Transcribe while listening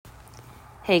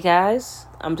Hey guys,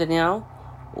 I'm Danielle.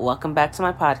 Welcome back to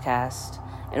my podcast,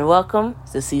 and welcome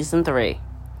to Season 3.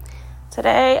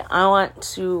 Today, I want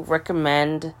to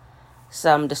recommend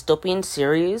some dystopian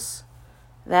series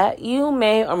that you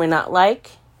may or may not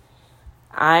like.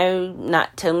 I'm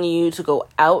not telling you to go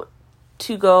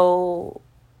to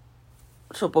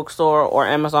a bookstore or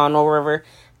Amazon or wherever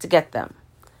to get them.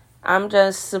 I'm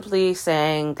just simply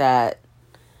saying that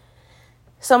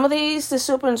some of these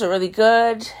dystopians are really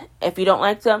good. If you don't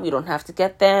like them, you don't have to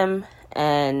get them.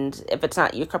 And if it's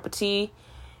not your cup of tea,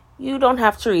 you don't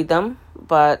have to read them.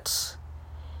 But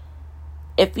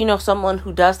if you know someone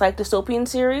who does like dystopian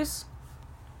series,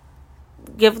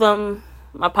 give them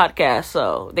my podcast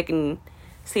so they can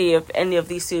see if any of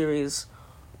these series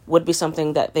would be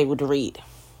something that they would read.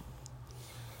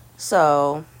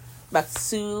 So, back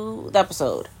to the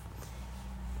episode.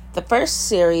 The first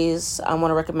series I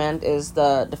want to recommend is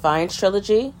the Defiance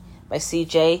Trilogy by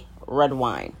C.J.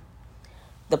 Redwine.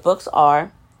 The books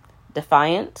are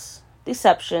Defiance,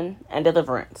 Deception, and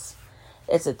Deliverance.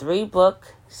 It's a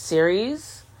 3-book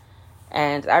series,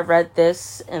 and I read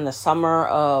this in the summer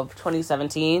of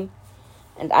 2017,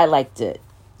 and I liked it.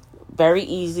 Very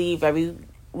easy, very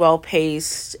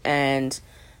well-paced, and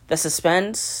the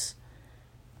suspense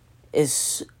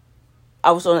is...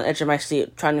 I was on the edge of my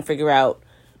seat trying to figure out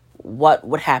what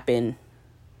would happen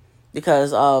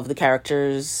because of the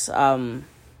characters'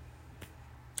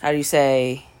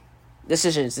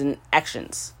 decisions and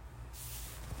actions.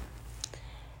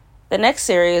 The next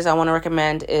series I want to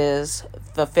recommend is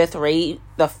the Fifth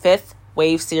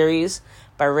Wave series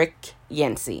by Rick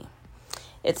Yancey.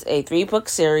 It's a 3-book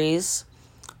series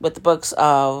with the books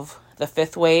of The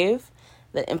Fifth Wave,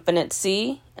 The Infinite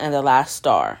Sea, and The Last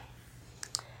Star.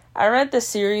 I read this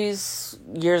series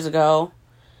years ago,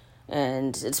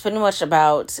 and it's pretty much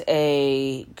about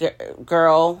a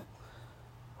girl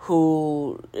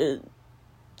who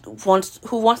wants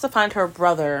to find her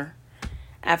brother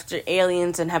after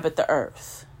aliens inhabit the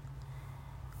Earth.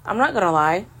 I'm not gonna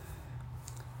lie.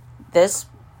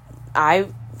 I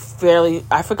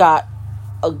forgot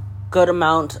a good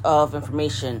amount of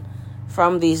information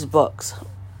from these books.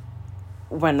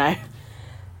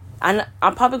 I'm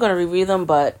probably gonna reread them,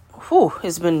 but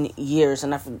it's been years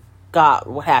and I forgot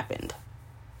what happened.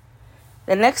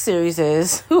 The next series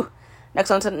is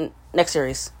next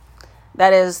series.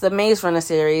 That is the Maze Runner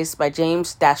series by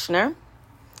James Dashner.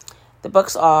 The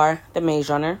books are The Maze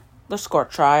Runner, The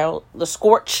Scorch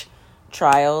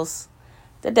Trials,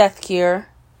 The Death Cure,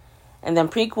 and then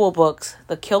prequel books,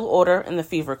 The Kill Order and The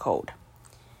Fever Code.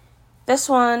 This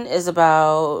one is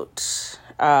about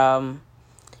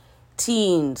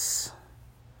teens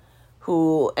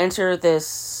who enter a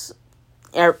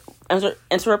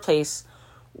place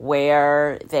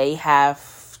where they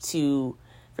have to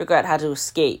figure out how to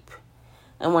escape.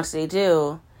 And once they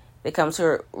do, they come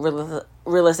to a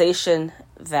realization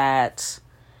that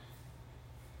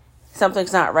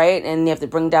something's not right and they have to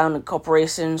bring down the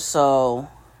corporation so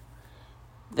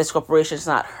this corporation is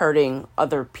not hurting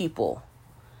other people.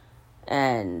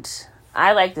 And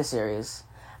I like the series.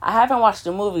 I haven't watched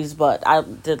the movies, but I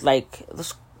did like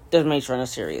the Maze Runner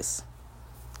series.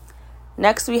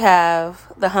 Next, we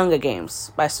have The Hunger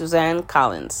Games by Suzanne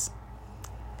Collins.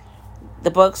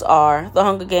 The books are The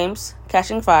Hunger Games,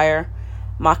 Catching Fire,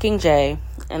 Mockingjay,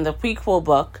 and the prequel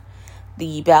book,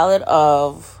 The Ballad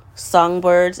of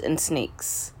Songbirds and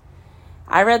Snakes.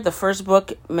 I read the first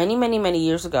book many, many, many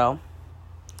years ago,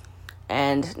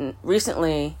 and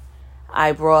recently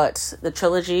I brought the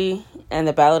trilogy and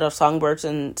The Ballad of Songbirds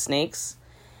and Snakes,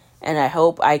 and I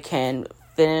hope I can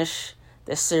finish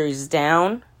this series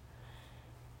down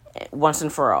once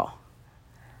and for all.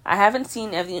 I haven't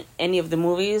seen any of the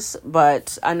movies,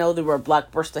 but I know they were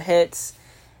blockbuster hits,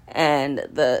 and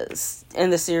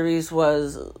the series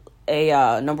was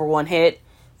a number 1 hit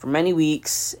for many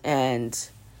weeks. And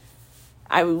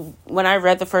when I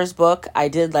read the first book, I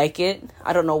did like it.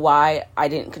 I don't know why I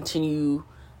didn't continue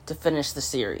to finish the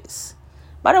series,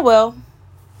 but I will.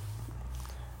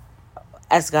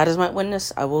 As God is my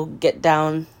witness, I will get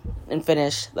down and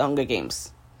finish The Hunger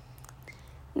Games.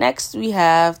 Next, we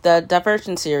have the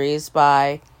Divergent series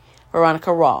by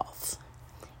Veronica Roth.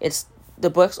 The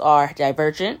books are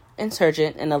Divergent,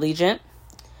 Insurgent, and Allegiant.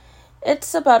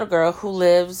 It's about a girl who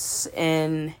lives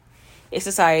in a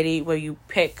society where you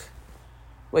pick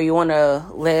where you want to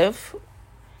live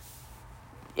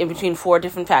in between 4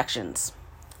 different factions.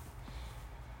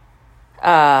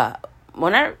 When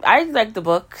I liked the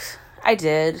book, I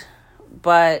did,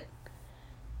 but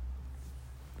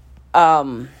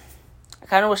I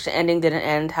kind of wish the ending didn't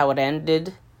end how it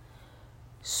ended.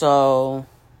 So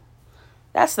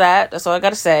that's that. That's all I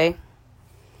gotta say.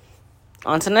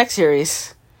 on to the next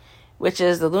series, which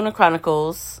is The Lunar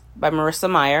Chronicles by Marissa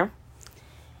Meyer.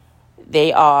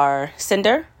 They are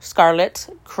Cinder, Scarlet,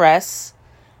 Cress,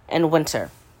 and Winter.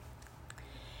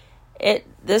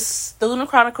 The Lunar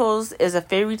Chronicles is a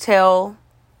fairy tale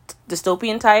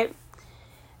dystopian type,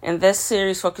 and this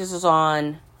series focuses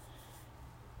on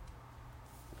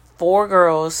 4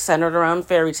 girls centered around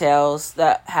fairy tales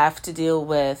that have to deal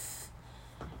with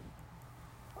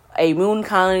a moon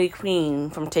colony queen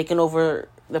from taking over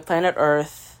the planet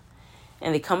Earth,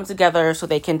 and they come together so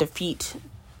they can defeat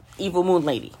evil moon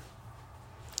lady.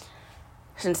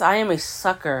 Since I am a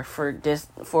sucker for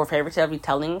fairy tale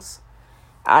retellings,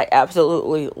 I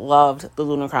absolutely loved the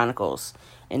Lunar Chronicles,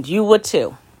 and you would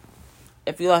too.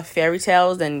 If you love fairy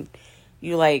tales and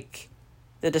you like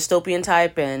the dystopian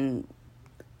type and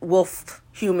wolf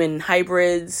human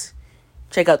hybrids,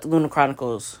 check out the Lunar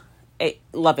Chronicles. I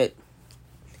love it.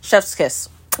 Chef's kiss.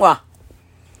 Wow.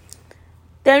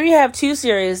 Then we have 2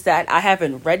 series that I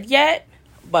haven't read yet,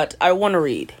 but I want to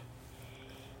read.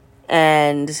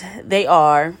 And they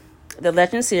are the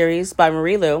Legend series by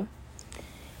Marie Lu.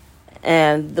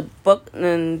 And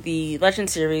the Legend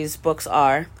series books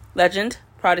are Legend,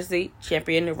 Prodigy,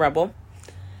 Champion, Rebel.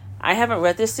 I haven't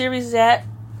read this series yet,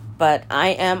 but I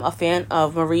am a fan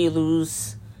of Marie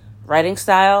Lu's writing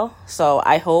style, so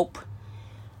I hope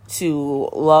to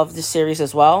love the series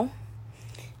as well.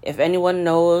 If anyone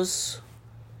knows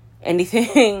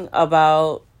anything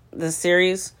about the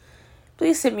series,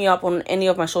 please hit me up on any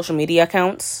of my social media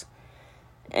accounts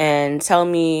and tell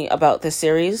me about this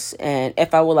series and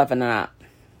if I will love it or not.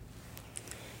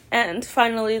 And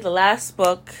finally, the last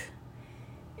book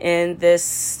in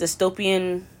this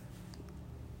dystopian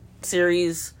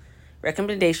series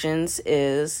recommendations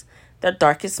is The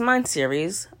Darkest Mind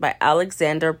series by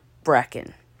Alexander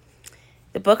Bracken.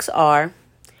 The books are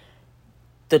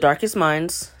The Darkest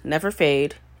Minds, Never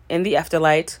Fade, In the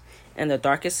Afterlight, and The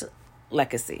Darkest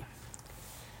Legacy.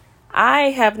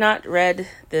 I have not read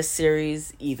this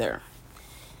series either.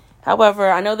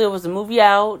 However, I know there was a movie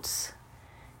out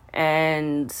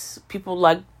and people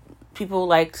liked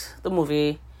the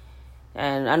movie,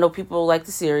 and I know people like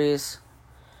the series.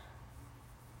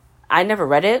 I never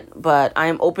read it, but I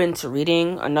am open to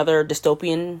reading another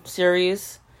dystopian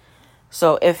series.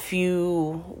 So if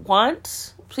you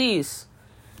want, please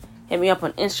hit me up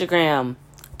on Instagram,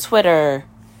 Twitter,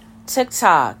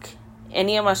 TikTok,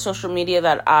 any of my social media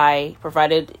that I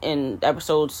provided in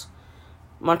episodes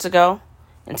months ago,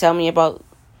 and tell me about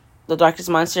the Darkest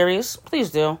Mind series. Please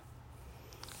do.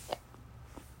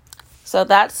 So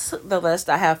that's the list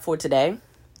I have for today.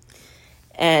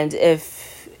 And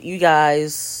if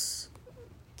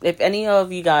any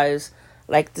of you guys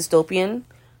like Dystopian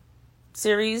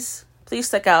series, please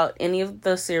check out any of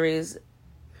the series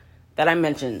that I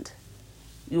mentioned.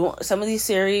 Some of these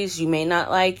series you may not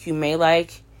like, you may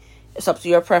like. It's up to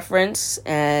your preference,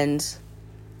 and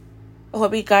I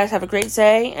hope you guys have a great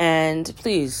day, and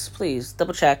please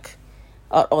double check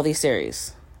out all these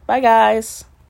series. Bye, guys.